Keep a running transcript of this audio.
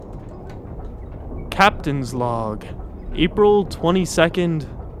Captain's Log, April 22nd,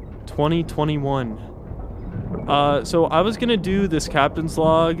 2021. So I was going to do this Captain's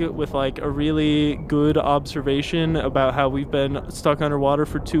Log with like a really good observation about how we've been stuck underwater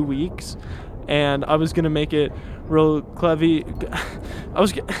for 2 weeks. And I was going to make it real clever.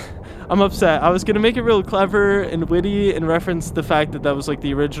 I'm upset. I was going to make it real clever and witty and reference the fact that was like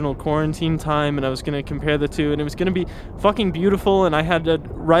the original quarantine time, and I was going to compare the two, and it was going to be fucking beautiful, and I had to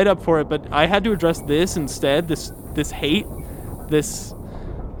write up for it, but I had to address this instead, this hate, this...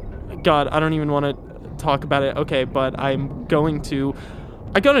 God, I don't even want to talk about it. Okay, but I'm going to...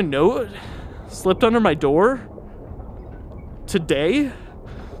 I got a note slipped under my door today,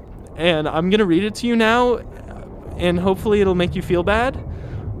 and I'm going to read it to you now, and hopefully it'll make you feel bad.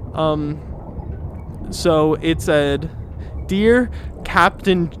 So it said, "Dear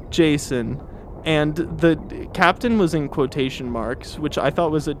Captain Jason," and the captain was in quotation marks, which I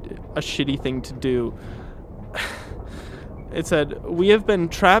thought was a shitty thing to do. It said, "We have been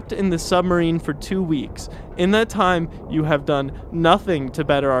trapped in the submarine for 2 weeks. In that time, you have done nothing to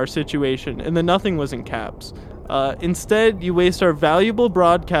better our situation," and the nothing was in caps. "Instead, you waste our valuable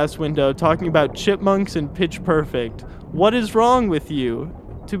broadcast window talking about chipmunks and Pitch Perfect. What is wrong with you?"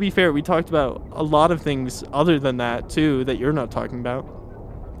 To be fair, we talked about a lot of things other than that, too, that you're not talking about.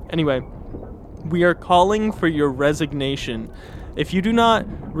 Anyway, "We are calling for your resignation. If you do not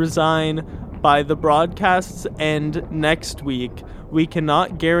resign by the broadcast's end next week, we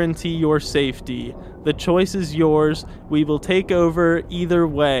cannot guarantee your safety. The choice is yours. We will take over either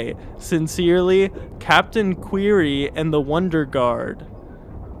way. Sincerely, Captain Query and the Wonder Guard."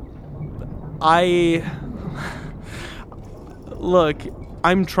 Look,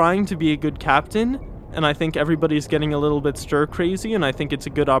 I'm trying to be a good captain, and I think everybody's getting a little bit stir-crazy, and I think it's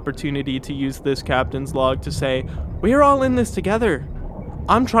a good opportunity to use this captain's log to say, we're all in this together.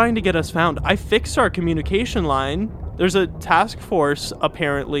 I'm trying to get us found. I fixed our communication line. There's a task force,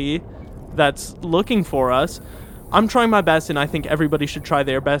 apparently, that's looking for us. I'm trying my best, and I think everybody should try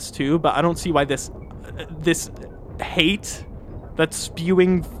their best too, but I don't see why this hate that's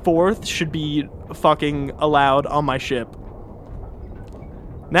spewing forth should be fucking allowed on my ship.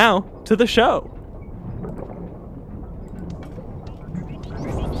 Now, to the show.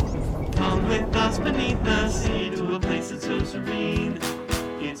 Come with us beneath the sea to a place that's so serene.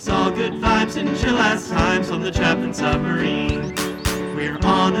 It's all good vibes and chill-ass times on the Chapman submarine. We're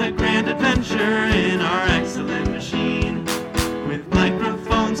on a grand adventure in our excellent machine, with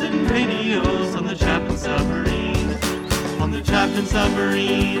microphones and radios on the Chapman submarine. On the Chapman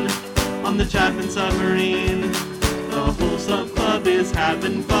submarine, on the Chapman submarine. The whole sub club is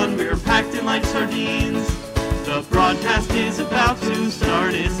having fun, we're packed in like sardines. The broadcast is about to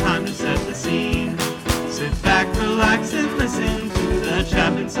start, it's time to set the scene. Sit back, relax, and listen to the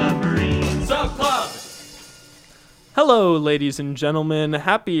Chapman Submarine Sub Club! Hello, ladies and gentlemen.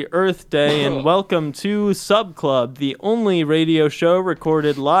 Happy Earth Day, and welcome to Sub Club, the only radio show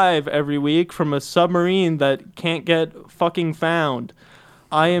recorded live every week from a submarine that can't get fucking found.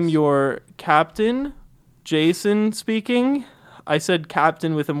 I am your captain, Jason speaking. I said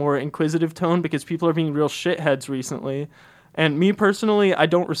captain with a more inquisitive tone because people are being real shitheads recently. And me personally, I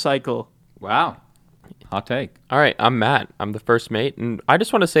don't recycle. Wow. Hot take. All right, I'm Matt. I'm the first mate. And I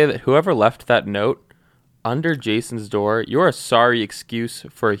just want to say that whoever left that note under Jason's door, you're a sorry excuse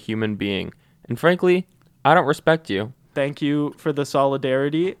for a human being. And frankly, I don't respect you. Thank you for the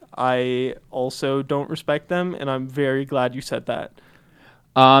solidarity. I also don't respect them, and I'm very glad you said that.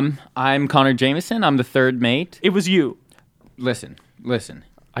 I'm Connor Jameson. I'm the third mate. It was you. Listen.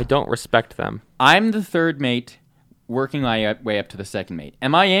 I don't respect them. I'm the third mate working my way up to the second mate.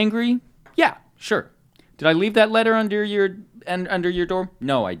 Am I angry? Yeah, sure. Did I leave that letter under your door?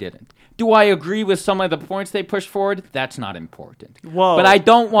 No, I didn't. Do I agree with some of the points they pushed forward? That's not important. Whoa. But I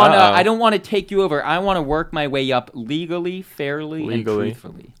don't want to take you over. I want to work my way up legally, fairly, and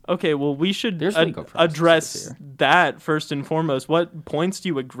truthfully. Okay, well, we should address that first and foremost. What points do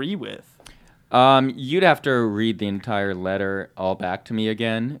you agree with? You'd have to read the entire letter all back to me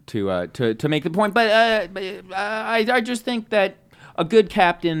again to make the point. But I just think that a good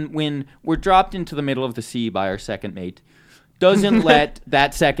captain, when we're dropped into the middle of the sea by our second mate, doesn't let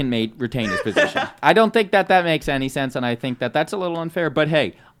that second mate retain his position. I don't think that makes any sense, and I think that that's a little unfair. But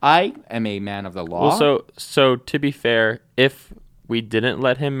hey, I am a man of the law. Well, so to be fair, if we didn't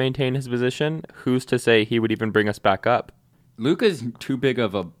let him maintain his position, who's to say he would even bring us back up? Luca's too big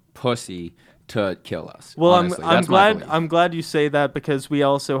of a pussy to kill us. Well, honestly. I'm That's my belief. I'm glad you say that, because we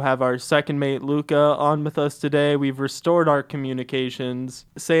also have our second mate Luca on with us today. We've restored our communications.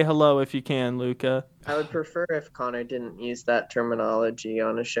 Say hello if you can, Luca. I would prefer if Connor didn't use that terminology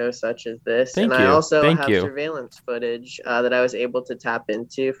on a show such as this. Thank and you. I also Thank have you. surveillance footage that I was able to tap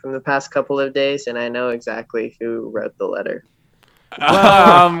into from the past couple of days, and I know exactly who wrote the letter.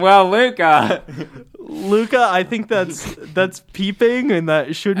 Well, Luca. Luca, I think that's peeping, and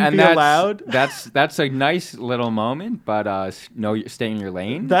that shouldn't And be allowed. That's a nice little moment, but no, stay in your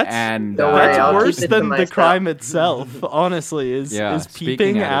lane. That's and Don't worry, that's I'll worse keep it to than the myself. crime itself. Honestly, is speaking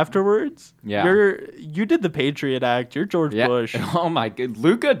peeping at it. afterwards. Yeah. You did the Patriot Act. You're George Bush. Oh my god,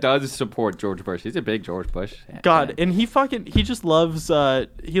 Luca does support George Bush. He's a big George Bush. God, fan. and he just loves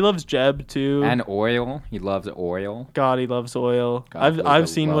Jeb too. And oil. He loves oil. God, he loves oil. God, Luca I've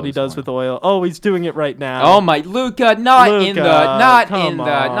seen what he loves does oil. with oil. Oh, he's doing it right now. Oh my, Luca! Not come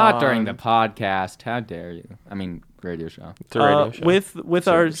during the on. podcast. How dare you? I mean, radio show. It's a radio show. With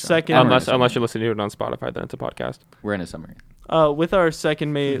our Service show. second Unless you're listening to it on Spotify, then it's a podcast. We're in a summary. with our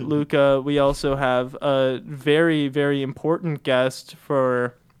second mate Luca, we also have a very, very important guest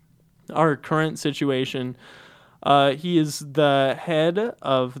for our current situation. He is the head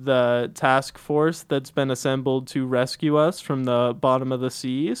of the task force that's been assembled to rescue us from the bottom of the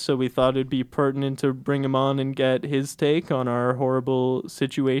sea. So we thought it'd be pertinent to bring him on and get his take on our horrible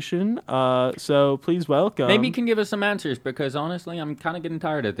situation. So please welcome. Maybe you can give us some answers, because honestly, I'm kind of getting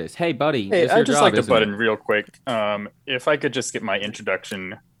tired of this. Hey, buddy. Hey, it's I'd your just job, like to isn't butt it? in real quick. If I could just get my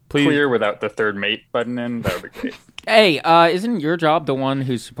introduction Please. clear without the third mate button in, that would be great. Hey, isn't your job the one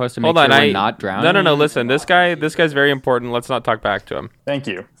who's supposed to make Hold sure on, we're not drowning? No. Listen, this guy's very important. Let's not talk back to him. Thank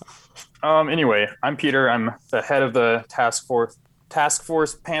you. Anyway, I'm Peter. I'm the head of the task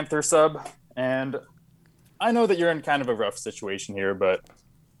force Panther sub, and I know that you're in kind of a rough situation here, but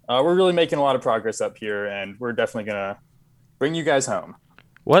we're really making a lot of progress up here, and we're definitely gonna bring you guys home.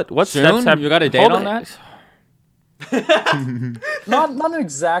 What Soon? steps have You got a date Hold on that? Not an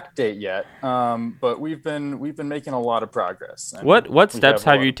exact date yet, but we've been making a lot of progress. and What we steps a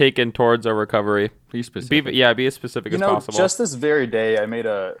have lot- you taken towards a recovery? Be specific. Be as specific You as know, possible. just this very day, I made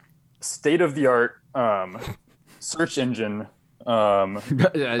a state-of-the-art search engine.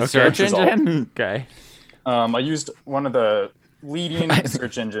 Search result. engine? Okay. I used one of the leading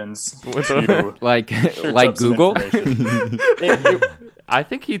search engines What's to like search like up some Google? information. It- I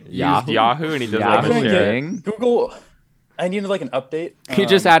think he used Yahoo? Yahoo and he doesn't Yahoo? have a Yeah. share. Bing? Google. I needed like an update. He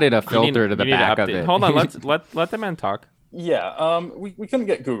just added a You need- filter to the you need back of update. it. Hold on, let the man talk. Yeah. We couldn't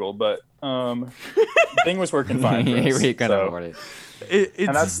get Google, but Bing was working fine. For us, we can so- afford it.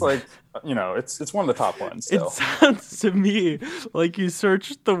 and that's like, it's one of the top ones. It Still. sounds to me like you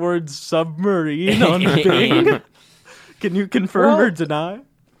searched the word submarine on Bing. Can you confirm or deny?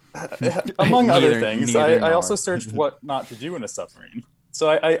 Among other Neither- things, neither I nor. also searched what not to do in a submarine. So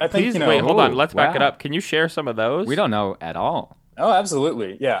I think Please wait, hold on. Let's back it wow. up. Can you share some of those? We don't know at all. Oh,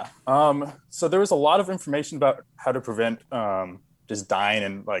 absolutely. Yeah. So there was a lot of information about how to prevent just dying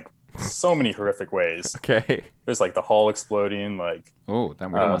in like so many horrific ways. Okay. There's like the hull exploding, like Oh,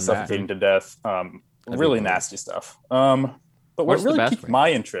 then we don't want that. suffocating to death. Really cool. nasty stuff. But what What's the really best piqued way?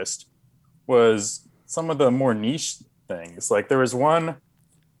 my interest was some of the more niche things. Like there was one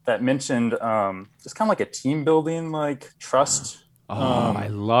that mentioned just kind of like a team building, like trust. Oh, I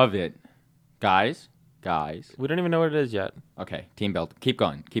love it. Guys. We don't even know what it is yet. Okay, team build. Keep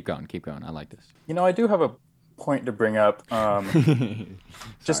going. I like this. I do have a point to bring up.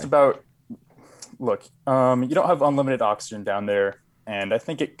 Just about, look, you don't have unlimited oxygen down there, and I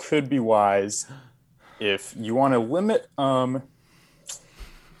think it could be wise if you want to limit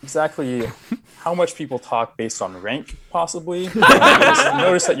exactly how much people talk based on rank, possibly.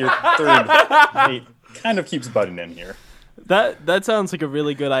 Notice that your third mate kind of keeps butting in here. That sounds like a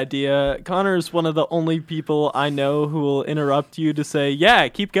really good idea. Connor's one of the only people I know who will interrupt you to say, "Yeah,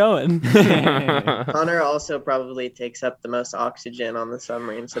 keep going." Connor also probably takes up the most oxygen on the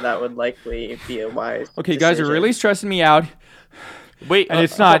submarine, so that would likely be a wise Okay, you guys are decision. really stressing me out. Wait, And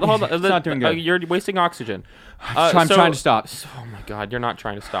it's not- Hold on. it's not doing good. You're wasting oxygen. I'm trying to stop. Oh my God, you're not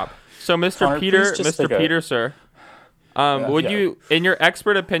trying to stop. So, Mr. Connor, Peter, please just Mr. take a- Peter, sir, would yeah. you, in your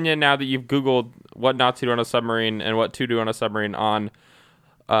expert opinion, now that you've Googled what not to do on a submarine and what to do on a submarine on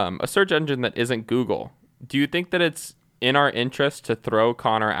a search engine that isn't Google, do you think that it's in our interest to throw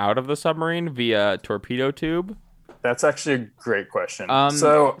Connor out of the submarine via torpedo tube? That's actually a great question.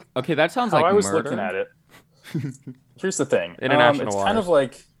 Okay, that sounds how like I was murder. looking at it, here's the thing. International it's waters. kind of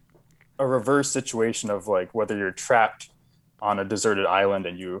like a reverse situation of like whether you're trapped on a deserted island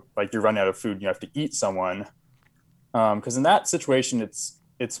and you're running out of food and you have to eat someone. Because in that situation, it's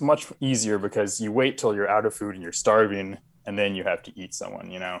it's much easier because you wait till you're out of food and you're starving, and then you have to eat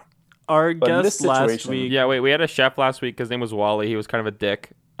someone, Our But in this guest last situation- week. Yeah, wait. We had a chef last week. His name was Wally. He was kind of a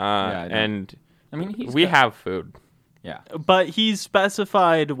dick. I know. And I mean, we have food. Yeah. But he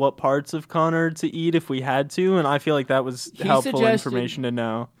specified what parts of Connor to eat if we had to, and I feel like that was helpful suggested- information to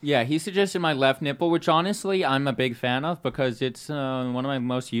know. Yeah, he suggested my left nipple, which honestly I'm a big fan of because it's one of my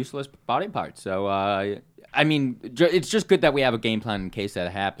most useless body parts. So, I mean, it's just good that we have a game plan in case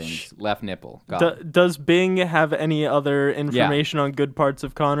that happens. Left nipple. Does Bing have any other information on good parts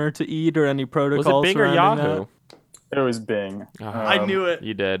of Connor to eat or any Was protocols it Bing or surrounding Yahoo? that? It was Bing. I knew it.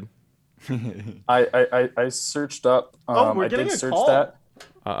 You did. I searched up. we're I getting did a search call. that,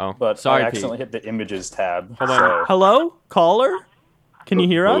 Uh-oh. but Sorry, I accidentally hit the images tab. Hold on. so- Hello? Caller? Can you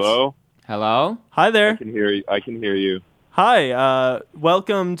hear us? Hello? Hello? Hi there. I can hear you. Hi.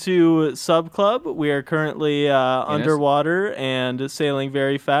 Welcome to Sub Club. We are currently underwater and sailing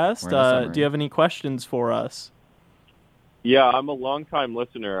very fast. We're in a submarine. Do you have any questions for us? Yeah, I'm a long-time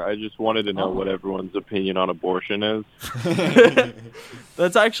listener. I just wanted to know what everyone's opinion on abortion is.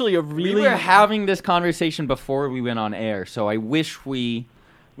 That's actually a We really... were having this conversation before we went on air, so I wish we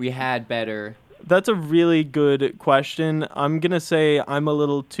had better. That's a really good question. I'm going to say I'm a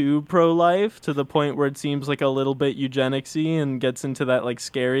little too pro-life to the point where it seems like a little bit eugenics-y and gets into that like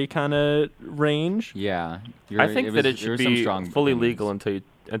scary kind of range. Yeah. I think that it there should was some be strong fully opinions. legal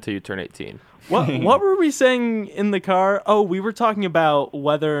until you turn 18. What were we saying in the car? Oh, we were talking about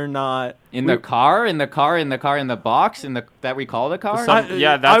whether or not... In the box, that we call the car?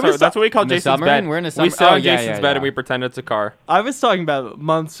 Yeah, that's what we call In the Jason's submarine? bed. We're in a We submarine. sit Oh, on yeah, Jason's yeah, bed yeah. and we pretend it's a car. I was talking about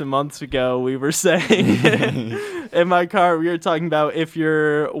months and months ago. We were saying in my car, we were talking about if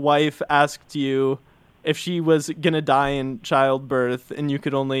your wife asked you if she was going to die in childbirth and you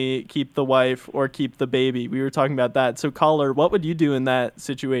could only keep the wife or keep the baby. We were talking about that. So, caller, what would you do in that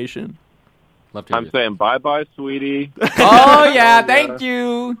situation? Love to hear I'm you. saying bye-bye, sweetie. Oh, yeah, thank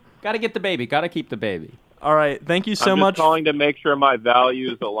you. Gotta get the baby. Gotta keep the baby. All right. Thank you so I'm much. just calling to make sure my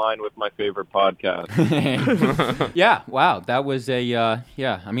values align with my favorite podcast. Yeah, wow. That was a, yeah.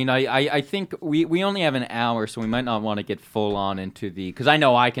 I mean, I think we only have an hour, so we might not want to get full on into because I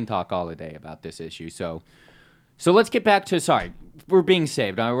know I can talk all the day about this issue. So let's get back to, sorry, we're being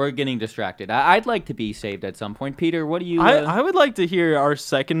saved. We're getting distracted. I'd like to be saved at some point. Peter, what do you... I would like to hear our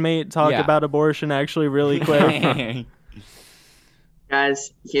second mate talk Yeah. about abortion actually really quick.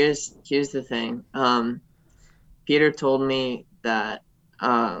 Guys, here's the thing. Peter told me that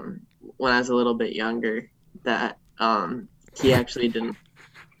when I was a little bit younger that he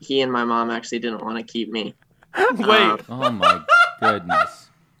and my mom actually didn't want to keep me. Wait. Oh, my goodness.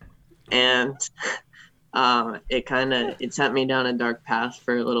 And it sent me down a dark path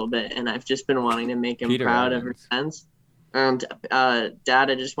for a little bit, and I've just been wanting to make him Peter proud Evans. ever since. And Dad,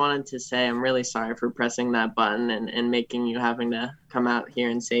 I just wanted to say I'm really sorry for pressing that button and making you having to come out here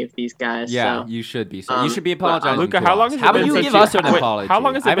and save these guys. Yeah, So, you should be. So you should be apologizing. Luca, to how us. long has it How about been you since give you- us an wait, apology? how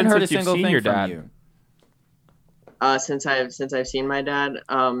long has it I haven't been heard a since you've single seen thing your from dad? you. since I've seen my dad,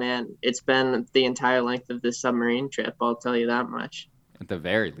 oh man, it's been the entire length of this submarine trip. I'll tell you that much. At the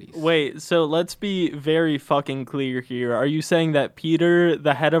very least. Wait, so let's be very fucking clear here. Are you saying that Peter,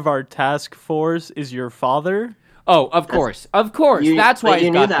 the head of our task force, is your father? Oh, of course. Of course. You- That's why but you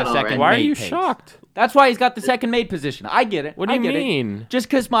he's knew got that the already. second Why are mate you pace. shocked? That's why he's got the second mate position. I get it. What do I you get it. mean? Just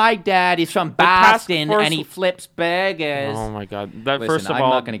because my dad is from task Boston force- and he flips burgers. Oh my God! That Listen, first of I'm all,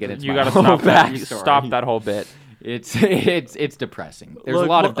 not gonna get into you my gotta whole stop that. You backstory. stop that whole bit. It's depressing. There's Look, a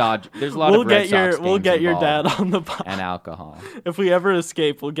lot we'll- of Dodge. There's a lot of Red Sox we'll games get your dad involved on the pod. and alcohol. If we ever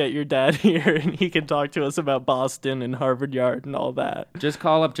escape, we'll get your dad here and he can talk to us about Boston and Harvard Yard and all that. Just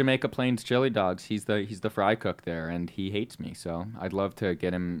call up Jamaica Plains Chili Dogs. He's the fry cook there, and he hates me. So I'd love to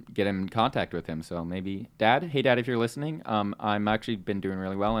get him in contact with him. So maybe Dad, hey Dad, if you're listening, I'm actually been doing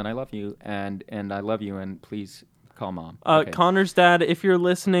really well, and I love you, and I love you, and please call Mom. Okay. Connor's dad, if you're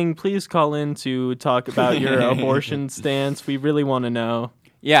listening, please call in to talk about your abortion stance. We really want to know.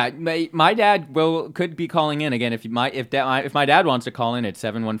 Yeah, my dad could be calling in again if my dad wants to call in at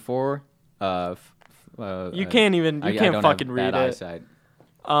 714. You can't don't fucking have read bad it. eyesight.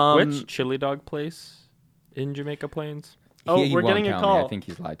 Which chili dog place in Jamaica Plains? Oh, He we're won't getting a tell me. call. I think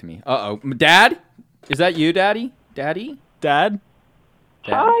he's lied to me. Dad, is that you, Daddy? Daddy? Dad?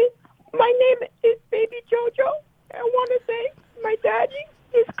 Hi, my name is Baby Jojo. I want to say my daddy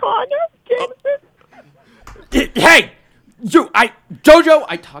is Connor Jameson. Hey, Jojo.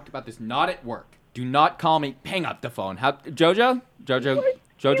 I talked about this not at work. Do not call me. Hang up the phone. Jojo. You are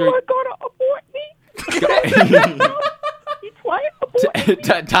gonna abort me? He's 12 why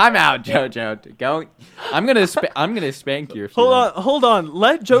abortion? Time out, Jojo. Go. I'm gonna spank you. If you don't. Hold on.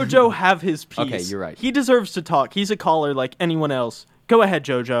 Let JoJo have his piece. Okay, you're right. He deserves to talk. He's a caller like anyone else. Go ahead,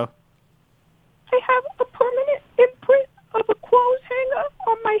 JoJo. I have a permanent imprint of a clothes hanger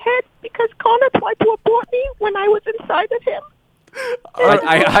on my head because Connor tried to abort me when I was inside of him.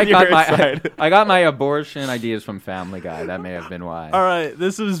 I got my abortion ideas from Family Guy. That may have been why. All right,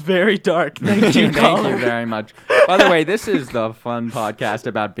 this was very dark. Thank you, Thank caller. you very much. By the way, this is the fun podcast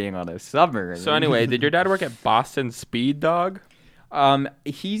about being on a submarine. So anyway, did your dad work at Boston Speed Dog?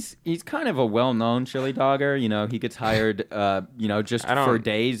 He's kind of a well-known chili dogger. You know, he gets hired, just for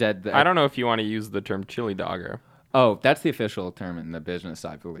days at. I don't know if you want to use the term chili dogger. Oh, that's the official term in the business,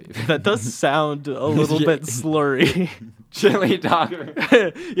 I believe. That does sound a little bit slurry. Chili dogger.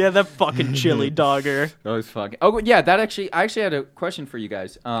 Yeah, that fucking chili dogger. That was fucking. Oh yeah, I actually had a question for you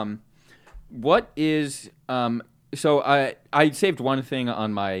guys. What is So I saved one thing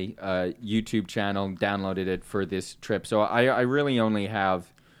on my YouTube channel, downloaded it for this trip. So I really only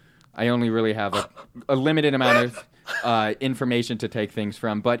really have a limited amount of information to take things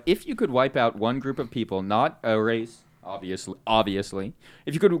from. But if you could wipe out one group of people, not a race, obviously,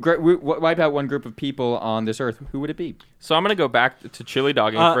 if you could wipe out one group of people on this earth, who would it be? So I'm gonna go back to chili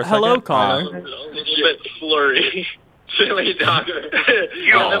dogging for a second. Hello, caller. A little bit flurry. Chili dogger.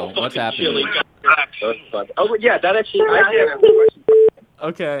 Oh, what's happening? Oh, yeah, that actually. I have a question.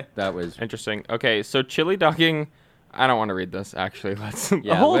 Okay. That was Interesting. Okay, so chili dogging. I don't want to read this. Actually, let's.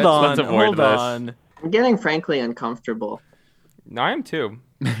 Yeah, hold let's avoid this. I'm getting frankly uncomfortable. No, I am too.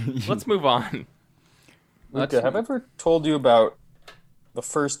 Let's move on. Luca, have I ever told you about the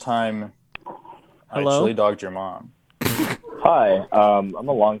first time I Hello? chili dogged your mom? Hi, I'm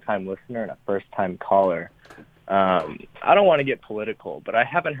a long-time listener and a first-time caller. I don't want to get political, but I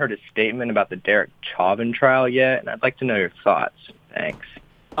haven't heard a statement about the Derek Chauvin trial yet, and I'd like to know your thoughts. Thanks.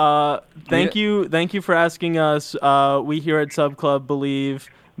 Thank you for asking us. We here at Sub Club believe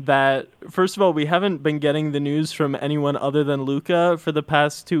that, first of all, we haven't been getting the news from anyone other than Luca for the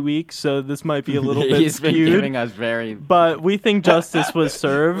past 2 weeks, so this might be a little bit He's skewed. been giving us very. But we think justice was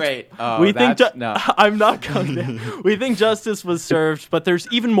served. Wait, we think no. I'm not going there. We think justice was served, but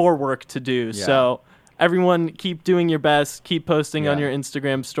there's even more work to do. Yeah. So everyone, keep doing your best. Keep posting on Yeah. your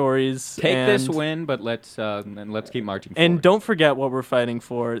Instagram stories. Take this win, but let's keep marching forward. And don't forget what we're fighting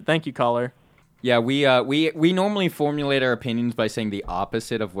for. Thank you, caller. Yeah, we normally formulate our opinions by saying the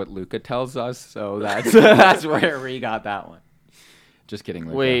opposite of what Luca tells us, so that's that's where we got that one. Just kidding,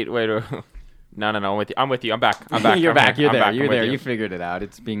 Luca. Wait. No, I'm with you. I'm back. You're back. You're there. I'm with You figured it out.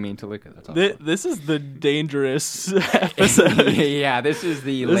 It's being mean to Luca. That's all. This is the dangerous episode. Yeah, this is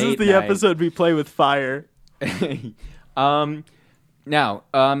the This late is the night. episode we play with fire. Now,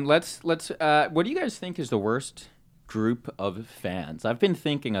 let's what do you guys think is the worst group of fans? I've been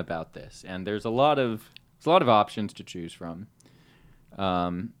thinking about this, and there's a lot of options to choose from.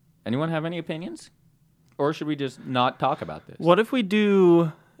 Anyone have any opinions? Or should we just not talk about this? What if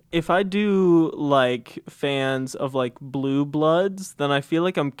I do like fans of like Blue Bloods, then I feel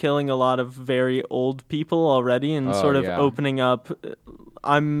like I'm killing a lot of very old people already and sort of opening up.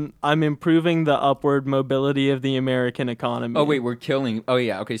 I'm improving the upward mobility of the American economy. Oh wait, we're killing. Oh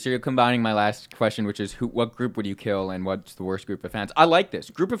yeah, okay. So you're combining my last question, which is what group would you kill, and what's the worst group of fans? I like this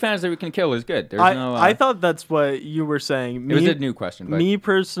group of fans that we can kill is good. There's I thought that's what you were saying. It was a new question. But Me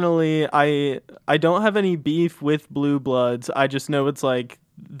personally, I don't have any beef with Blue Bloods. I just know it's like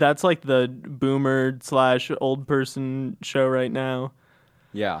that's like the boomer / old person show right now.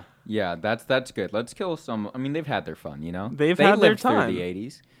 Yeah, that's good. Let's kill some. I mean, they've had their fun, you know. They had their lived time. through the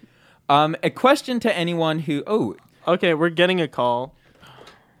 80s. A question to anyone who. Oh, okay, we're getting a call.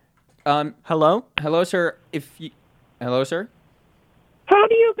 Hello, sir. Hello, sir. How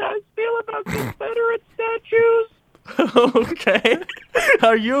do you guys feel about Confederate statues? Okay,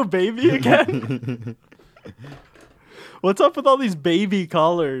 are you a baby again? What's up with all these baby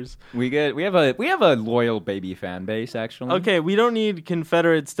callers? We have a loyal baby fan base, actually. Okay, we don't need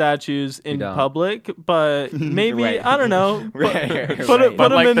Confederate statues in public, but maybe Right. I don't know. Right. Put But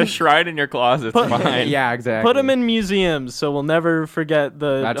them like in the shrine in your closet's fine. Yeah, exactly. Put them in museums, so we'll never forget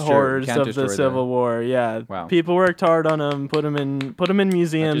the That's true. You horrors can't of the destroy Civil War. Yeah, Wow. people worked hard on them. Put them in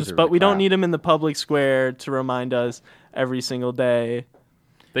museums, a but we don't crap. need them in the public square to remind us every single day.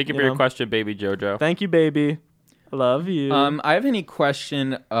 Thank you You for your know? question, baby JoJo. Thank you, baby. I love you. I have any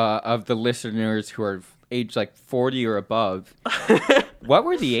question of the listeners who are aged like 40 or above. What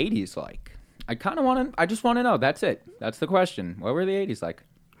were the 80s like? I just want to know. That's it. That's the question. What were the 80s like?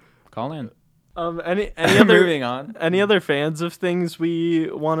 Call in. Any other Moving on. Any other fans of things we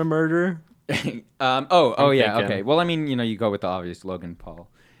want to murder? Oh yeah. thinking. Okay. Well, I mean, you go with the obvious Logan Paul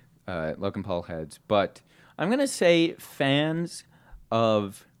heads, but I'm gonna say fans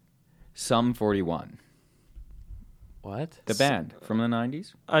of Sum 41, What? the band from the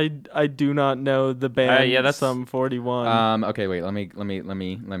 '90s. I do not know the band. yeah, that's- Sum 41. Okay, wait. Let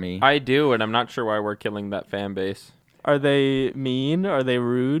me. I do, and I'm not sure why we're killing that fan base. Are they mean? Are they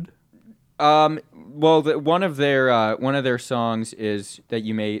rude? Well, one of their songs is that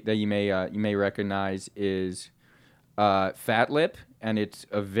you may recognize is "Fat Lip," and it's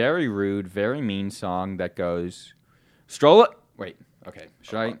a very rude, very mean song that goes, "Stroll it." Wait, okay,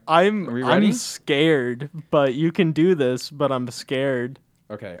 should I? Are we ready? I'm scared, but you can do this. But I'm scared.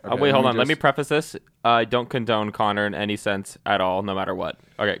 Okay. Wait, hold on. Let me preface this. I don't condone Connor in any sense at all, no matter what.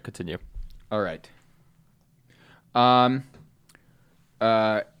 Okay, continue. All right.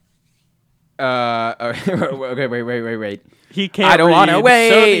 Okay, wait. He can't. I don't want to read.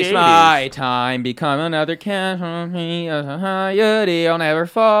 So the waste 80s. my time. Become another casualty. I'll never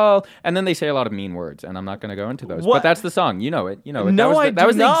fall. And then they say a lot of mean words, and I'm not going to go into those. What? But that's the song. You know it. No, that was I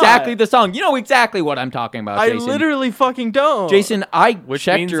do not. exactly the song. You know exactly what I'm talking about, I Jason. literally fucking don't. Jason, I Which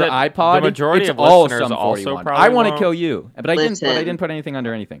checked means your that iPod. the majority it's of all listeners Sum also 41. probably I want to won't. kill you, but I Listen. didn't put anything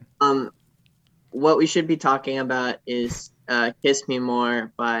under anything. What we should be talking about is "Kiss Me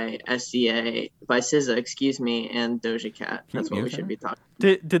More" by SZA, excuse me, and Doja Cat. That's what we should be talking.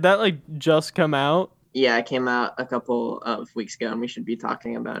 Did that just come out? Yeah, it came out a couple of weeks ago, and we should be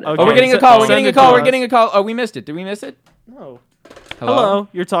talking about it. Okay. Oh, we're getting a Send- call. We're send getting a it call. to We're us. getting a call. Oh, we missed it. Did we miss it? No. Hello. Hello.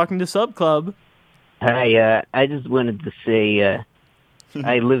 You're talking to Sub Club. Hi, I just wanted to say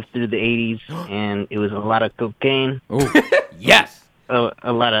I lived through the 80s, and it was a lot of cocaine. Oh, yes.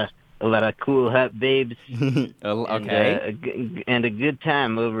 A lot of cool hot babes. Okay. And a good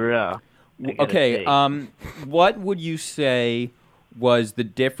time overall. I gotta Okay. say. What would you say was the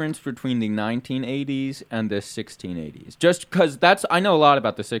difference between the 1980s and the 1680s? Just because I know a lot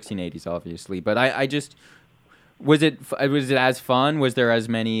about the 1680s, obviously, but I just was it as fun? Was there as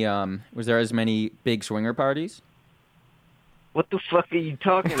many big swinger parties? What the fuck are you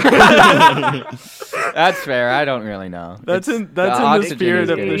talking about? That's fair. I don't really know. That's It's- in the oxygen spirit is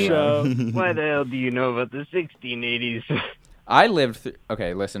of the getting show. Why the hell do you know about the 1680s? I lived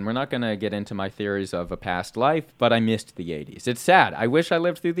okay, listen, we're not going to get into my theories of a past life, but I missed the 80s. It's sad. I wish I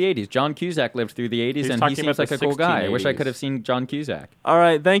lived through the 80s. John Cusack lived through the 80s, He's and he talking seems about like the a cool guy. I wish I 1680s. could have seen John Cusack. All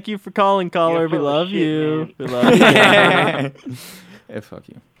right. Thank you for calling, caller. We full of love shit, you. man. We love you. Yeah, fuck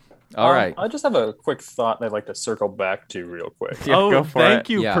you. All right. I just have a quick thought I'd like to circle back to real quick. Yeah, Oh, go for thank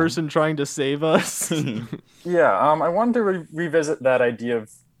it. you, Yeah. person trying to save us. Yeah, I wanted to revisit that idea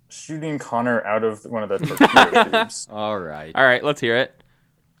of shooting Connor out of one of the torpedo tubes. All right. All right, let's hear it.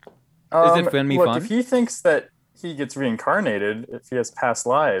 Is it gonna be look, fun? if he thinks that he gets reincarnated, if he has past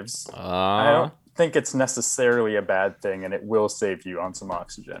lives, I don't think it's necessarily a bad thing, and it will save you on some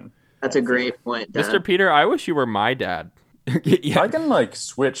oxygen. That's a great point, Dad. Mr. Peter, I wish you were my dad. yeah. I can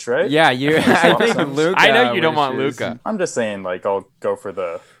switch, right? Yeah, I think Awesome. Luca. I know you don't want wishes- Luca. I'm just saying, I'll go for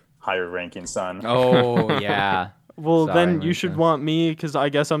the higher ranking son. Oh, yeah. Well, Sorry, then you should Luca. want me because I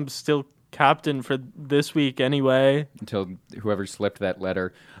guess I'm still captain for this week anyway. Until whoever slipped that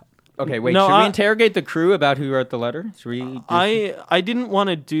letter. Okay, wait. No, should we I- interrogate the crew about who wrote the letter? Should we? do- I didn't want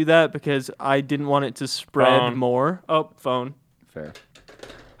to do that because I didn't want it to spread Phone. more. Oh, phone. Fair.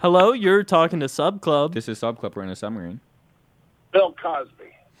 Hello, you're talking to Sub Club. This is Sub Club. We're in a submarine. Bill Cosby.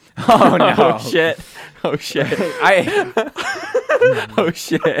 Oh no! Oh shit! Oh shit! Oh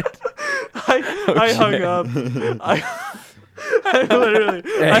shit! I hung shit. up. I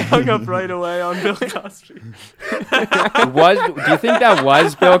hung up right away on Bill Cosby. Do you think that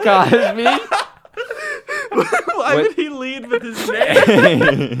was Bill Cosby? Why would he lead with his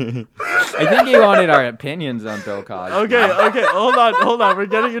name? I think he wanted our opinions on Bill Cosby. Okay, hold on. We're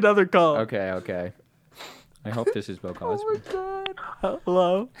getting another call. Okay. I hope this is Bill Cosby. Oh my god.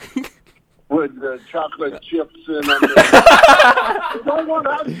 Hello. With the chocolate chips in them. Don't want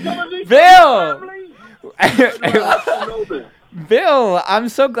hostility. Bill! Family. Bill, I'm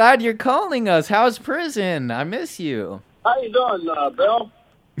so glad you're calling us. How's prison? I miss you. How you doing, Bill?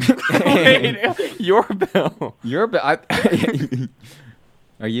 Wait, you're Bill. You're Bill.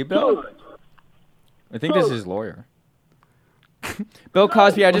 Are you Bill? Good. I think this is his lawyer. Bill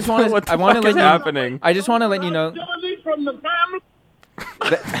Cosby, I just want to. What the I want to fuck let is you. happening? I just want to let you know. Hostility from the family.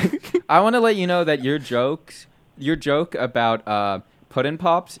 I want to let you know that your joke about Puddin'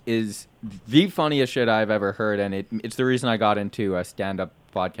 Pops is the funniest shit I've ever heard, and it's the reason I got into stand-up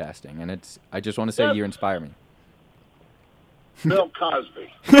podcasting. And I just want to say you inspire me. Bill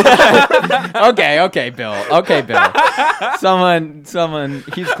Cosby. Okay, Bill. Someone.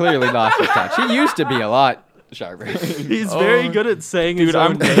 He's clearly lost his touch. He used to be a lot sharper. He's very good at saying his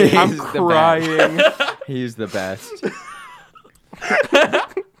own I'm name. I'm crying. He's the best.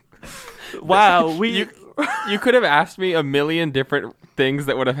 Wow, You could have asked me a million different things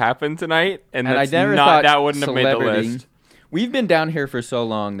that would have happened tonight, and I that's never not thought that wouldn't have made the celebrity- list. We've been down here for so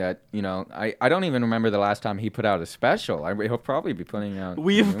long that, I don't even remember the last time he put out a special. He'll probably be putting out.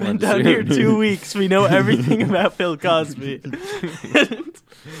 We've new been ones down soon. here 2 weeks. We know everything about Bill Cosby.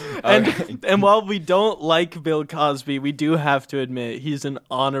 And while we don't like Bill Cosby, we do have to admit he's an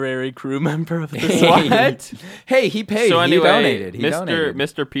honorary crew member of this. What? Hey, he paid. So He anyway, donated. He Mr. donated.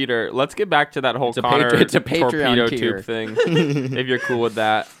 Mr. Peter, let's get back to that whole It's a Connor it's a Patreon torpedo tier. tube thing. If you're cool with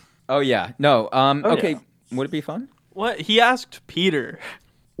that. Oh yeah. No. Okay. yeah. Would it be fun? What? He asked Peter.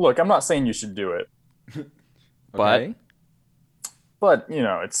 Look, I'm not saying you should do it, Okay. but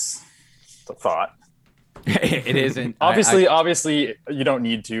it's a thought. It isn't. Obviously, you don't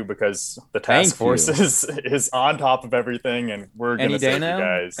need to because the task Thank force you. is on top of everything, and we're Any gonna day save now. you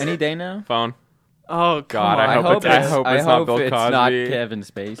guys. Any day now. Phone. Oh, God, come I on. hope it's not Bill not Cosby. Kevin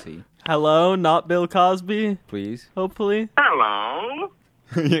Spacey. Hello, not Bill Cosby, Please. hopefully. Hello.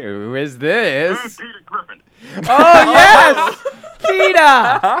 Who is this? Peter Griffin. Oh yes,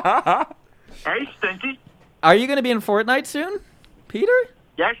 Peter. Hey, Stinky. Are you going to be in Fortnite soon, Peter?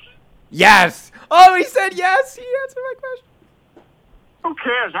 Yes. Yes. Oh, he said yes. He answered my question. Who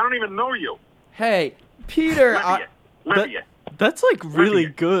cares? I don't even know you. Hey, Peter. Libya. That's like really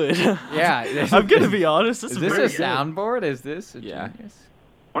good. Yeah. I'm gonna be honest. This Is is this very a good. soundboard? Is this? Yeah. Genius?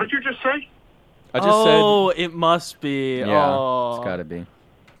 What did you just say? I just Oh, it must be. said. Yeah. Oh, It's got to be.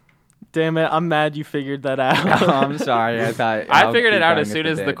 damn it! I'm mad you figured that out. Oh, I'm sorry. I thought I figured it keep out going as with soon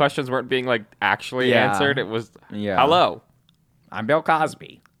as the bit. questions weren't being actually Yeah. answered. It was Yeah. hello. I'm Bill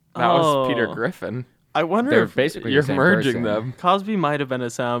Cosby. That was Oh. Peter Griffin. I wonder They're if basically You're the same merging person. them. Cosby might have been a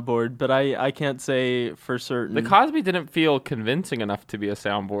soundboard, but I can't say for certain. The Cosby didn't feel convincing enough to be a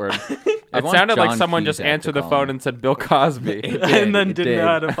soundboard. I It want sounded like John someone just Cusack to answered the call phone him. and said Bill Cosby. and then It didn't know did.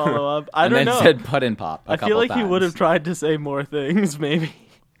 how to follow up. I And don't then know. said put and pop. I feel like he would have tried to say more things, maybe.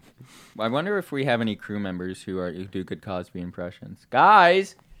 I wonder if we have any crew members who do good Cosby impressions.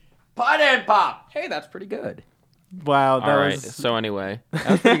 Guys, put and pop. Hey, that's pretty good. Wow, that All right. was So anyway, That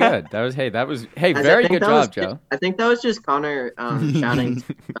was pretty good. That was I very think good that was job, Joe. I think that was just Connor shouting.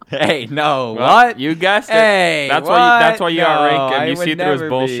 Hey, no, well, what? you guessed it. Hey, that's what? why you got No, rank, and I you would see through his never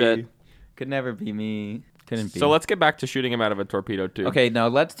bullshit. be. Could never be me. Couldn't be. So let's get back to shooting him out of a torpedo tube. Okay, no,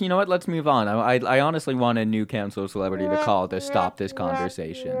 you know what? Let's move on. I honestly want a new cancel celebrity to call to stop this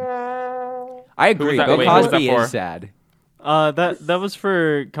conversation. I agree. that- Bill wait, who was that Cosby for? is sad. that was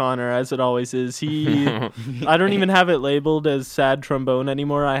for Connor, as it always is. I don't even have it labeled as sad trombone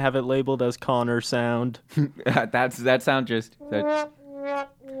anymore. I have it labeled as Connor sound. that sound just.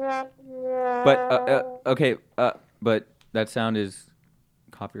 But okay. But that sound is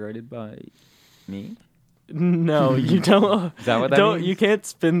copyrighted by me. No, you don't. Is that what that don't means? you can't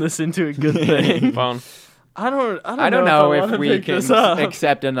spin this into a good thing. Phone. I don't know if, I if wanna we pick can this up.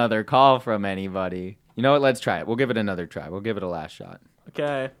 accept another call from anybody. You know what? Let's try it. We'll give it another try. We'll give it a last shot.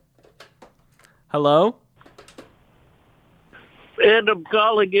 Okay. Hello? And I'm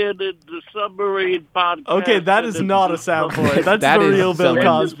calling in the submarine podcast. Okay, that is not a soundboard. That's That the is real Bill something-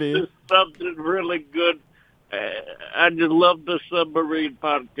 Cosby. Something really good. I just love the submarine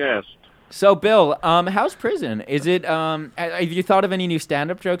podcast. So, Bill, how's prison? Is it? Have you thought of any new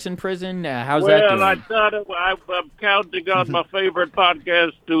stand-up jokes in prison? How's that doing? Well, I thought I'm counting on my favorite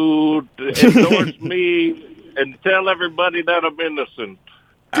podcast to endorse me and tell everybody that I'm innocent.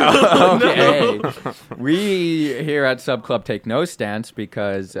 Okay. We here at Sub Club take no stance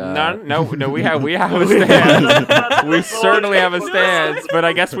because No, we have a stance. We certainly have a stance, but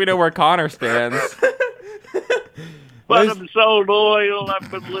I guess we know where Connor stands. But I'm so loyal.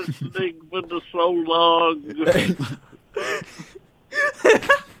 I've been listening for so long.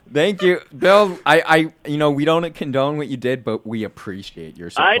 Thank you, Bill. I we don't condone what you did, but we appreciate your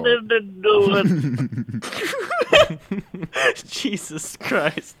support. I didn't do it. Jesus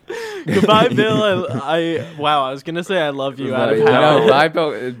Christ. Goodbye, Bill. Wow, I was going to say I love you out of No, habit. bye,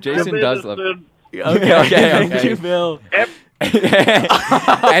 Bill. Jason does love. Innocent. Okay, thank okay. you, Bill. Anyway.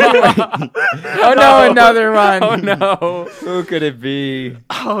 Oh no, another one. Oh no. Who could it be?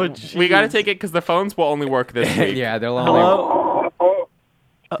 Oh, jeez. We got to take it because the phones will only work this week. Yeah, they'll only. Hello?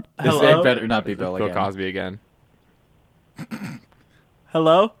 This Hello? better not be Bill Bill again. Cosby again.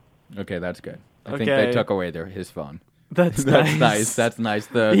 Hello? Okay, that's good. I think Okay. they took away his phone. That's That's nice. nice. That's nice.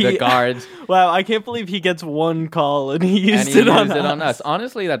 The guards. Wow, I can't believe he gets one call and he used And he it on used it on us. us.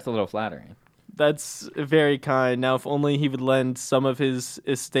 Honestly, that's a little flattering. That's very kind. Now, if only he would lend some of his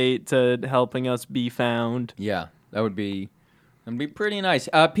estate to helping us be found. Yeah, that'd be pretty nice.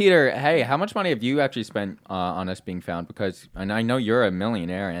 Peter, hey, how much money have you actually spent on us being found? Because and I know you're a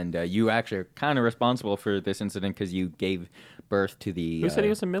millionaire, and you actually are kind of responsible for this incident because you gave birth to the. Who said he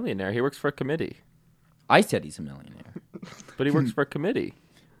was a millionaire? He works for a committee. I said he's a millionaire. But he works for a committee.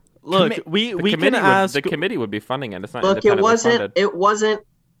 Look, we can ask. The committee would be funding it. It's not Look, it independently wasn't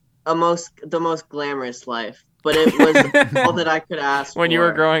the most glamorous life, but it was all that I could ask when for. you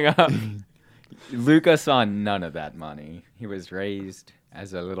were growing up. Luca saw none of that money. He was raised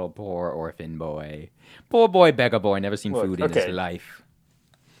as a little poor orphan boy. Poor boy, beggar boy, never seen food in his life.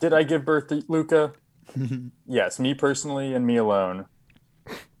 Did I give birth to Luca? Yes, me personally and me alone.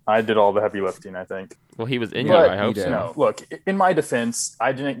 I did all the heavy lifting, I think. Well, he was in you, I hope so. No, look, in my defense,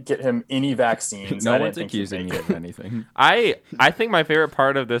 I didn't get him any vaccines. No I one's didn't think he'd accusing make you it. of anything. I think my favorite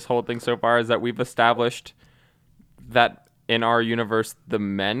part of this whole thing so far is that we've established that in our universe the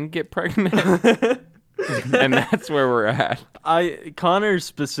men get pregnant. And that's where we're at. Connor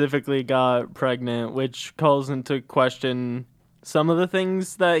specifically got pregnant, which calls into question some of the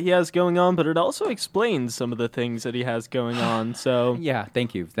things that he has going on, but it also explains some of the things that he has going on. So yeah,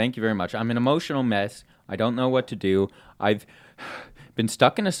 thank you very much. I'm an emotional mess. I don't know what to do. I've been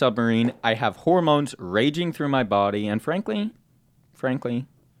stuck in a submarine. I have hormones raging through my body, and frankly,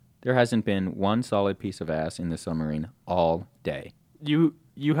 there hasn't been one solid piece of ass in the submarine all day. You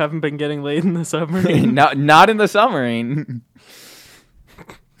haven't been getting laid in the submarine? Not in the submarine.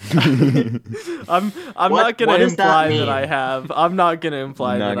 I'm not gonna imply that I have. I'm not gonna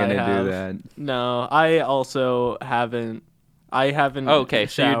imply that I have. Not gonna do that. No, I also haven't. I haven't. Okay,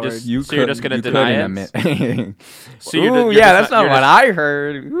 so showered. you're just gonna deny it. So that's not what I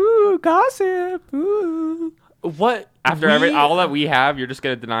heard. Ooh, gossip. Ooh. What? After all that we have, you're just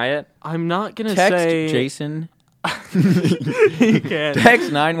gonna deny it? I'm not gonna Text say. Jason. You can.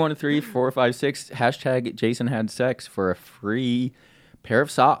 Text 913-456 hashtag Jason had sex for a free pair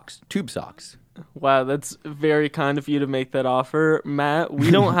of socks, tube socks. Wow, that's very kind of you to make that offer, Matt. We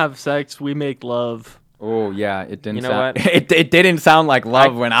don't have sex; we make love. Oh yeah, it didn't. You know sound, what? It didn't sound like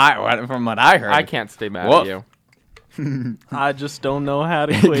love from what I heard. I can't stay mad Woof. at you. I just don't know how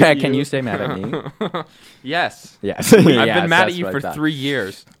to quit you. Can you stay mad at me? Yes. Yes. I've been mad at you for 3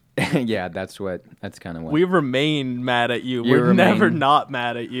 years. Yeah, that's kind of what. We remain mad at you. We're never not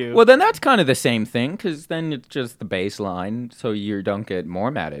mad at you. Well, then that's kind of the same thing, because then it's just the baseline, so you don't get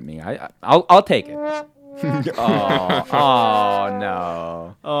more mad at me. I'll take it. Oh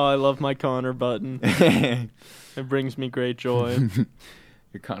no. Oh, I love my Connor button. It brings me great joy.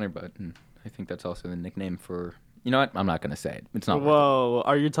 Your Connor button. I think that's also the nickname for. You know what? I'm not gonna say it. It's not. Whoa,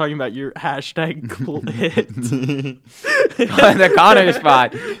 are you talking about your hashtag clit? The Connor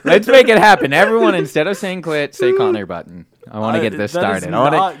spot. Let's make it happen. Everyone, instead of saying clit, say Connor button. I want to get this started.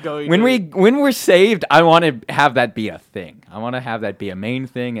 When we're saved, I want to have that be a thing. I want to have that be a main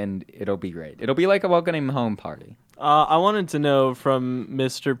thing, and it'll be great. It'll be like a welcoming home party. I wanted to know from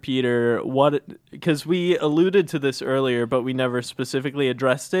Mr. Peter because we alluded to this earlier, but we never specifically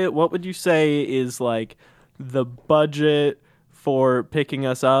addressed it. What would you say is like the budget for picking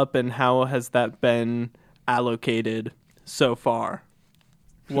us up, and how has that been allocated so far?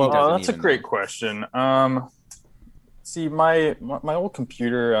 Well, that's a great question. See, my old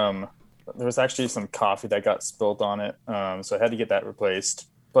computer, there was actually some coffee that got spilled on it, so I had to get that replaced.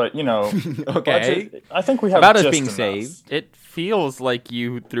 But okay. budget, I think we have about us just being enough. saved. It feels like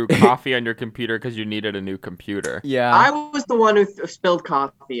you threw coffee on your computer because you needed a new computer. Yeah. I was the one who spilled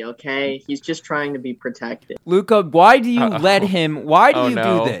coffee, okay? He's just trying to be protected. Luca, why do you let him? Why do you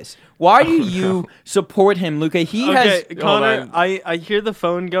no. do this? Why do you support him, Luca? He has. Connor, I hear the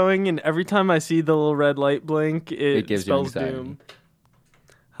phone going, and every time I see the little red light blink, it gives you spells anxiety. doom.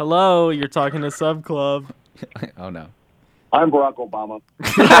 Hello, you're talking to Sub Club. Oh no. I'm Barack Obama.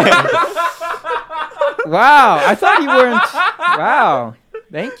 Wow, I thought you weren't. Wow,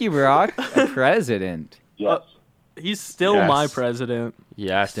 thank you, Barack. A president. Yes. He's still my president.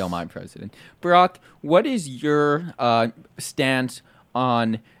 Yeah, still my president. Barack, what is your stance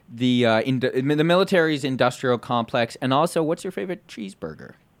on the military's industrial complex, and also what's your favorite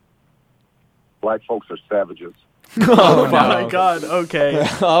cheeseburger? Black folks are savages. Oh my God! Okay.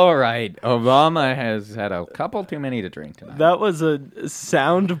 All right. Obama has had a couple too many to drink tonight. That was a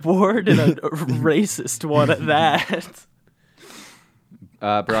soundboard and a racist one at that.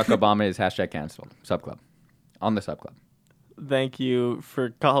 Barack Obama is hashtag canceled. Sub Club. On the Sub Club. thank you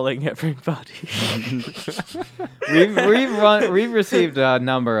for calling, everybody. We've received a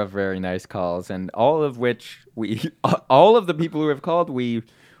number of very nice calls, and all of the people who have called, we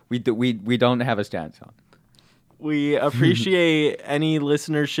don't have a stance on. We appreciate any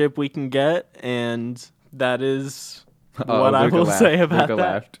listenership we can get, and that is what I will say about Luca that.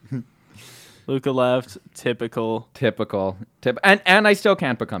 left. Luca left. Typical. And I still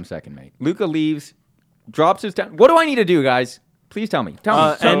can't become second mate. Luca leaves, drops his down. What do I need to do, guys? Please tell me.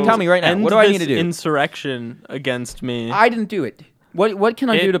 Tell me right now. What do I need to do? Insurrection against me. I didn't do it. What can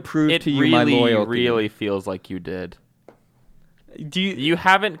I do to prove to you my loyalty? It really feels like you did. You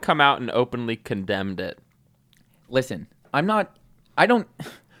haven't come out and openly condemned it. Listen, I don't.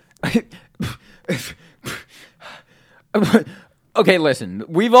 Okay, listen.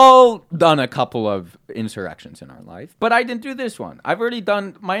 We've all done a couple of insurrections in our life, but I didn't do this one. I've already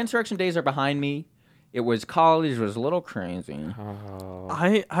done. My insurrection days are behind me. It was college. It was a little crazy.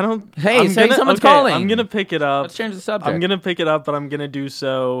 I don't. Hey, someone's calling. I'm gonna pick it up. Let's change the subject. I'm gonna pick it up, but I'm gonna do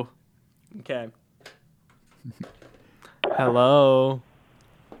so. Okay. Hello.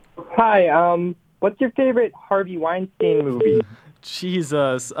 Hi, what's your favorite Harvey Weinstein movie?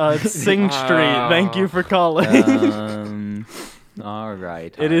 Jesus. It's Sing Street. Thank you for calling. All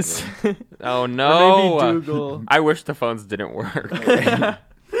right. It is. Oh, no. Or maybe Google. I wish the phones didn't work.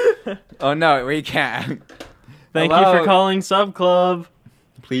 Oh, no, we can't. Thank you for calling Sub Club.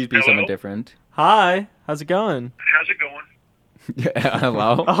 Please be someone different. Hi. How's it going? How's it going?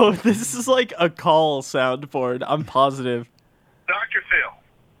 Hello? Oh, this is like a call soundboard. I'm positive. Dr. Phil.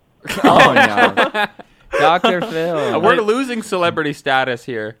 Oh, no. Dr. Phil. We're losing celebrity status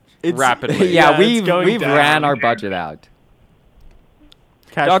here rapidly. Yeah, we've ran our budget out.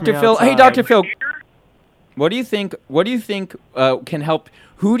 Dr. Phil. Outside. Hey, Dr. Phil. What do you think can help?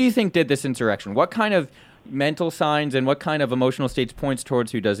 Who do you think did this insurrection? What kind of mental signs and what kind of emotional states points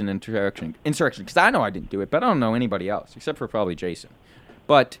towards who does an insurrection? Because I know I didn't do it, but I don't know anybody else except for probably Jason.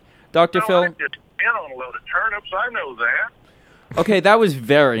 But Dr. Phil. I just ran on a load of turnips. I know that. Okay, that was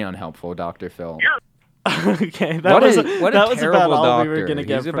very unhelpful, Dr. Phil. Okay, that was about all doctor. we were gonna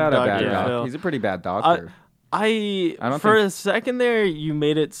get He's from about Dr. a bad Phil. He's a pretty bad doctor. For a second there, you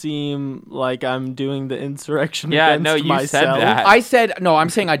made it seem like I'm doing the insurrection against you myself. said that. I said no. I'm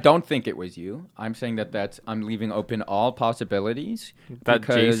saying I don't think it was you. I'm saying I'm leaving open all possibilities. That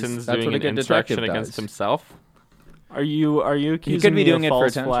because Jason's that's doing what a an good insurrection detective against does. himself. Are you accusing He could be me doing of it for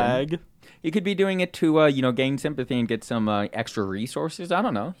false attention. flag? He could be doing it to gain sympathy and get some extra resources. I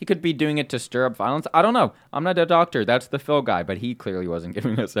don't know. He could be doing it to stir up violence. I don't know. I'm not a doctor. That's the Phil guy, but he clearly wasn't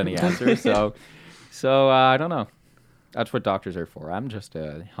giving us any answers. so I don't know. That's what doctors are for. I'm just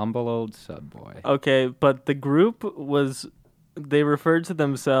a humble old sub boy. Okay, but the group they referred to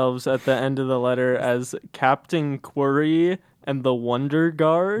themselves at the end of the letter as Captain Query and the Wonder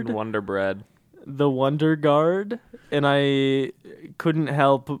Guard. Wonder Bread. The Wonder Guard. And I couldn't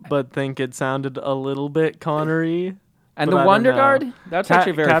help but think it sounded a little bit Connery. And the Wonder Guard? That's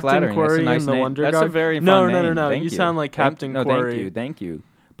actually very Captain flattering. Query That's a nice and the name. Wonder That's Guard. a very fun name. No. Thank You sound like Captain Query. Thank you.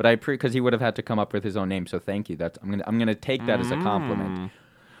 But because he would have had to come up with his own name, so thank you. I'm gonna take that as a compliment.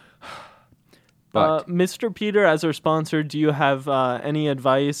 But Mr. Peter, as our sponsor, do you have any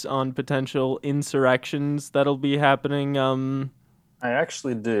advice on potential insurrections that'll be happening? I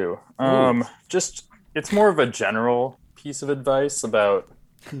actually do. It's more of a general piece of advice about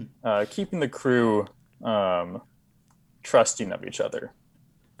keeping the crew trusting of each other.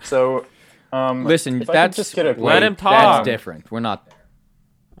 So, listen, let him talk. That's different. We're not.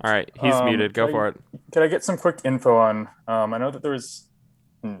 All right, he's muted. Go for it. Could I get some quick info on? I know that there was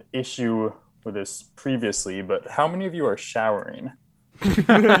an issue with this previously, but how many of you are showering?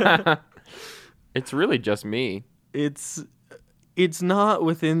 It's really just me. It's not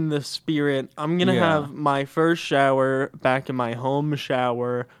within the spirit. I'm gonna have my first shower back in my home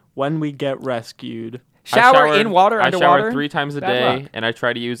shower when we get rescued. Shower in water, I underwater? shower 3 times a day, and I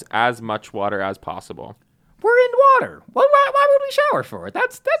try to use as much water as possible. We're in water. Why would we shower for it?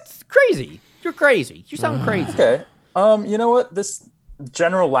 That's crazy. You're crazy. You sound crazy. Okay. You know what? This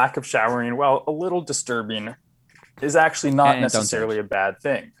general lack of showering, while a little disturbing, is actually not necessarily a bad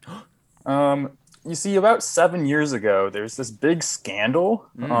thing. You see, about 7 years ago, there's this big scandal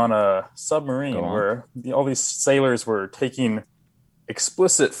on a submarine where all these sailors were taking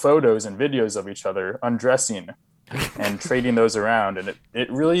explicit photos and videos of each other undressing and trading those around, and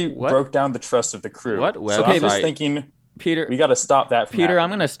it really broke down the trust of the crew. What website? So I'm just thinking, Peter, we got to stop that from happening. I'm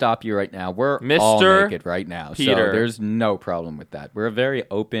going to stop you right now. We're all naked right now, so there's no problem with that. We're a very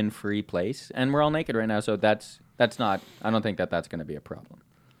open, free place, and we're all naked right now, so that's not. I don't think that's going to be a problem.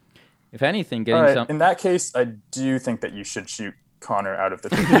 If anything, All getting right. some. In that case, I do think that you should shoot Connor out of the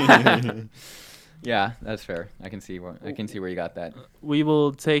tree. Yeah, that's fair. I can see where you got that. We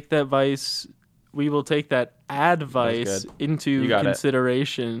will take that advice into You got it.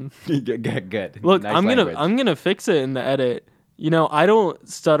 consideration. Good. Look, Nice I'm language. gonna fix it in the edit. You know, I don't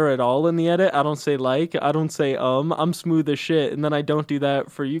stutter at all in the edit. I don't say like. I don't say I'm smooth as shit, and then I don't do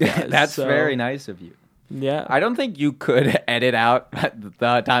that for you guys. That's so, very nice of you. Yeah. I don't think you could edit out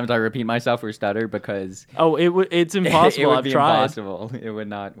the times I repeat myself or stutter because Oh, it's impossible. it would I've be tried. impossible. It would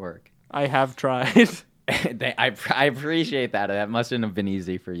not work. I have tried. I appreciate that. That mustn't have been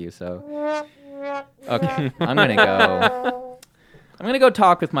easy for you. So, okay, I'm gonna go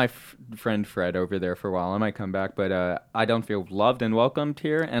talk with my friend Fred over there for a while. I might come back, but I don't feel loved and welcomed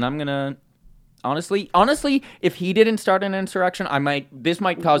here, and I'm gonna honestly, if he didn't start an insurrection, this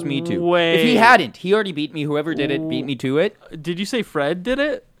might cause me to. Wait. If he hadn't, he already beat me. Whoever did it beat me to it. Did you say Fred did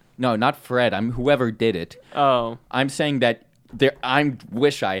it? No, not Fred. I'm whoever did it. Oh. I'm saying that I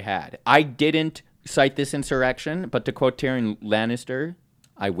wish I had. I didn't cite this insurrection, but to quote Tyrion Lannister,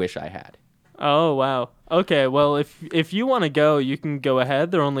 I wish I had. Oh, wow. Okay, well, if you want to go, you can go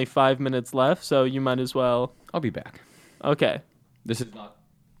ahead. There are only 5 minutes left, so you might as well. I'll be back. Okay. This is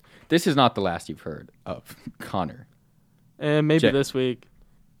not the last you've heard of Connor. And maybe Jay. this week.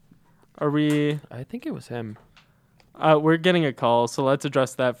 Are we... I think it was him. We're getting a call, so let's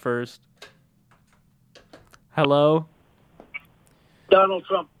address that first. Hello? Donald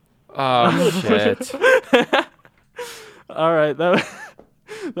Trump. Oh, shit. All right, that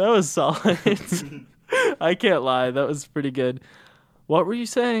was solid. I can't lie, that was pretty good. What were you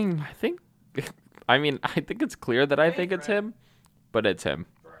saying? I think it's clear that I think it's him, but it's him.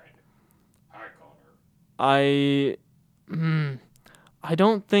 I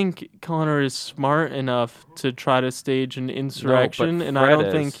don't think Connor is smart enough to try to stage an insurrection, and I Fred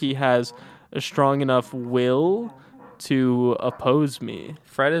don't think is. he has a strong enough will to oppose me.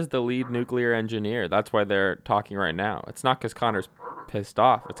 Fred is the lead nuclear engineer. That's why they're talking right now. It's not because Connor's pissed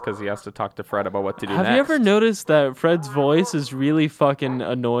off. It's because he has to talk to Fred about what to do Have next. you ever noticed that Fred's voice is really fucking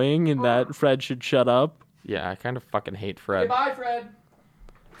annoying and that Fred should shut up? Yeah, I kind of fucking hate Fred. Bye, Fred.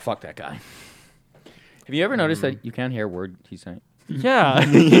 Fuck that guy. Have you ever noticed that you can't hear a word he's saying? Yeah.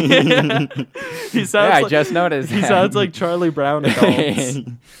 He sounds I like, just noticed He that. sounds like Charlie Brown adults.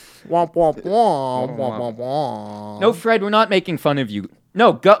 Womp, womp, womp, womp, womp, womp. No, Fred, we're not making fun of you.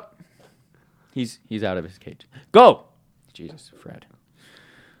 No, go. He's out of his cage. Go. Jesus, Fred.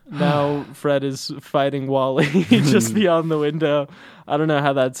 Now Fred is fighting Wally just beyond the window. I don't know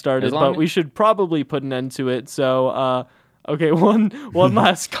how that started, but we should probably put an end to it. So, okay, one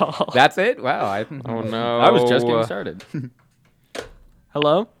last call. That's it? Wow. Oh, no. I was just getting started.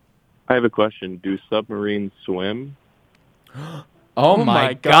 Hello? I have a question. Do submarines swim? Oh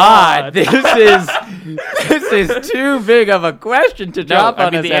my God! This is too big of a question to drop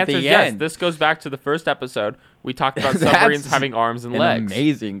on us the at answer the is yes. end. This goes back to the first episode. We talked about submarines having arms and an legs.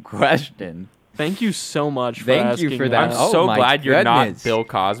 Amazing question. Thank you so much for Thank asking you for that. us. I'm so my glad you're not goodness. Bill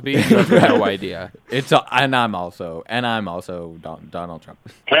Cosby. You have no idea. And I'm also Donald Trump.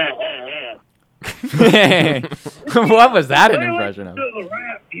 What was that an impression of? To the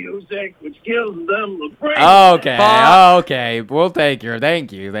rap music, which gives them the break. Okay. We'll take your.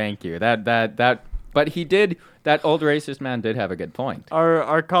 Thank you. That. But he did. That old racist man did have a good point.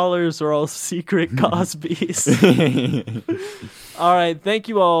 Our callers are all secret Cosbys. All right, thank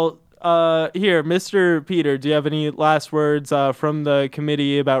you all. Here, Mr. Peter, do you have any last words from the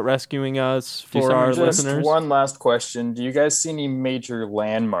committee about rescuing us for our Just listeners? one last question. Do you guys see any major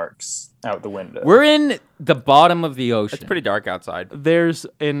landmarks out the window? We're in the bottom of the ocean. It's pretty dark outside. There's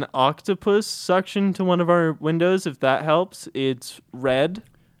an octopus suction to one of our windows, if that helps. It's red,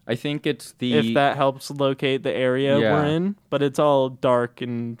 I think it's the. if that helps locate the area Yeah. we're in. But it's all dark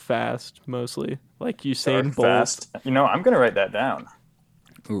and fast, mostly. Like Usain Dark Bolt. fast. I'm going to write that down.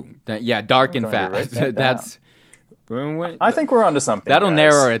 Ooh, dark and I'm going to write fast. that That's. I think we're onto something. That'll guys.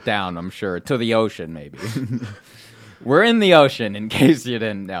 narrow it down, I'm sure, to the ocean, maybe. We're in the ocean, in case you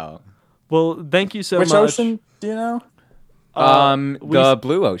didn't know. Well, thank you so Which much. ocean do you know? The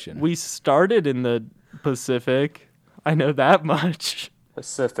blue ocean. We started in the Pacific. I know that much.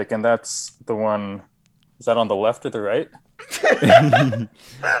 Pacific, and that's the one. Is that on the left or the right?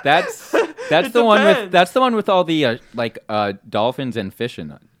 That's the one with all the dolphins and fish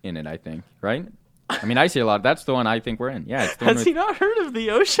in it, I think, right? I mean, I see a lot. That's the one I think we're in. Yeah, it's the one Has he not heard of the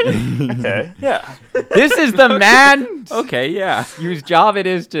ocean? Okay, yeah. This is the man Okay, yeah. whose job it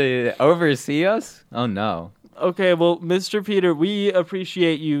is to oversee us. Oh no. Okay, well, Mr. Peter, we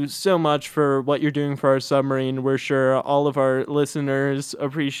appreciate you so much for what you're doing for our submarine. We're sure all of our listeners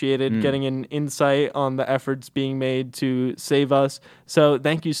appreciated getting an insight on the efforts being made to save us. So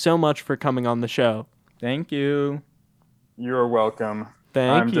thank you so much for coming on the show. Thank you. You're welcome.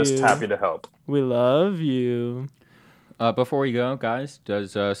 Thank I'm you. just happy to help. We love you. Before we go, guys,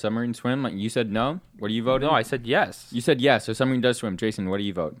 does submarine swim? You said no. What are you voting? No, I said yes. You said yes, so submarine does swim. Jason, what do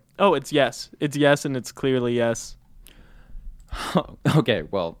you vote? Oh, it's yes. It's yes, and it's clearly yes. Okay,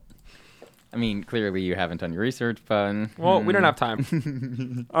 well, I mean, clearly you haven't done your research, but... Well, we don't have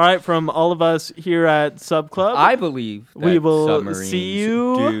time. All right, from all of us here at Sub Club, I believe that we will submarines see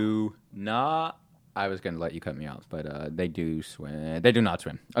you. do not... I was going to let you cut me off, but they do swim. They do not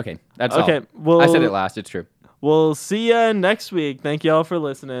swim. Okay, that's all. Okay, well, I said it last. It's true. We'll see ya next week. Thank you all for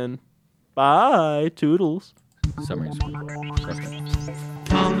listening. Bye. Toodles. Submarine swim.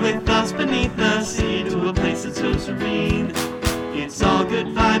 Come with us beneath the sea to a place that's so serene. It's all good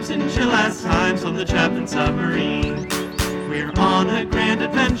vibes and chill ass times on the Chapman submarine. We're on a grand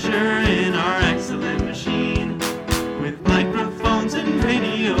adventure in our excellent machine, with microphones and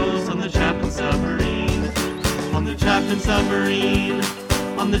radios on the Chapman submarine. On the Chapman submarine.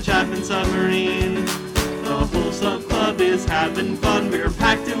 On the Chapman submarine. The whole sub club is having fun. We're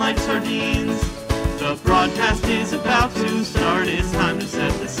packed in like sardines. The broadcast is about to start. It's time to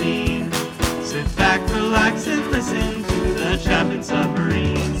set the scene. Sit back, relax, and